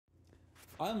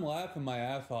I'm laughing my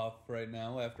ass off right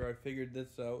now after I figured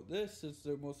this out. This is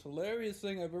the most hilarious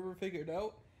thing I've ever figured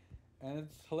out, and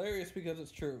it's hilarious because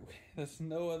it's true. There's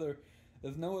no other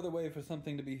way for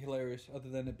something to be hilarious other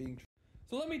than it being true.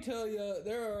 So let me tell you,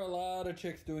 there are a lot of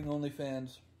chicks doing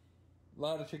OnlyFans.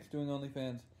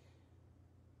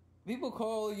 People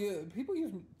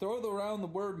throw around the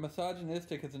word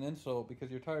misogynistic as an insult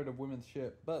because you're tired of women's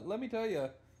shit. But let me tell you,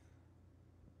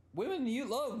 women, you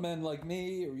love men like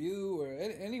me or you or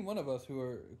any one of us who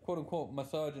are quote-unquote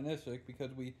misogynistic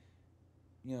because we,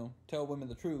 tell women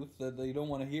the truth that they don't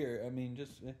want to hear. I mean,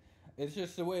 it's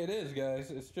just the way it is,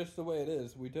 guys. It's just the way it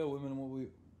is. We tell women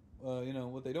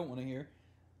what they don't want to hear.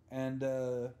 And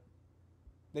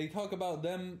they talk about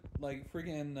them like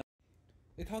freaking...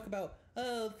 They talk about,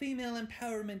 female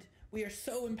empowerment. We are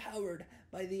so empowered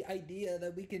by the idea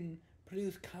that we can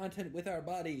produce content with our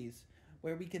bodies,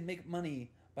 where we can make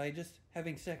money by just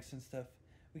having sex and stuff.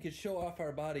 We could show off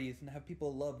our bodies and have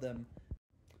people love them.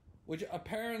 Which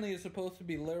apparently is supposed to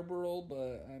be liberal,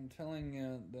 but I'm telling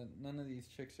you that none of these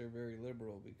chicks are very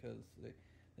liberal because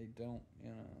they don't,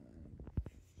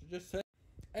 just say.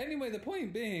 Anyway, the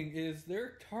point being is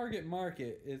their target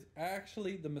market is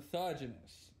actually the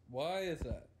misogynists. Why is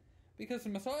that? Because the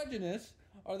misogynists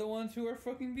are the ones who are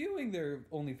fucking viewing their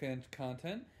OnlyFans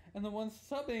content and the ones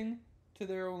subbing to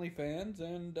their OnlyFans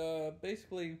and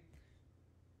basically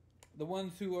the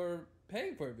ones who are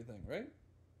paying for everything, right?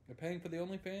 They're paying for the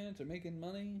OnlyFans, they're making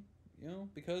money,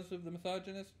 because of the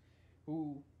misogynists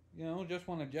who, just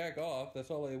want to jack off. That's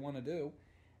all they want to do.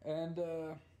 And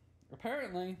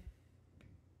apparently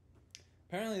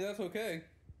that's okay.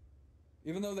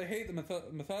 Even though they hate the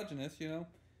misogynists,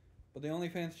 but the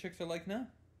OnlyFans chicks are like, nah.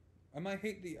 I might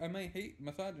hate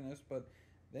misogynists, but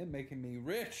they're making me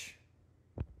rich.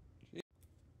 Jeez.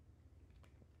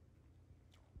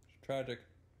 It's tragic.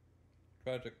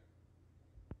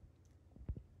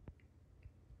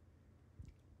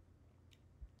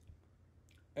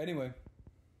 Anyway,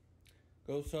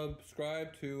 go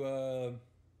subscribe to,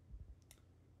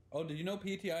 oh, did you know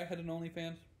PTI had an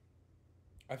OnlyFans?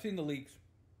 I've seen the leaks.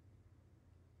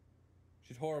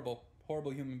 She's horrible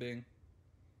human being.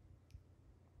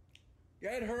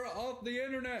 Get her off the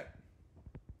internet!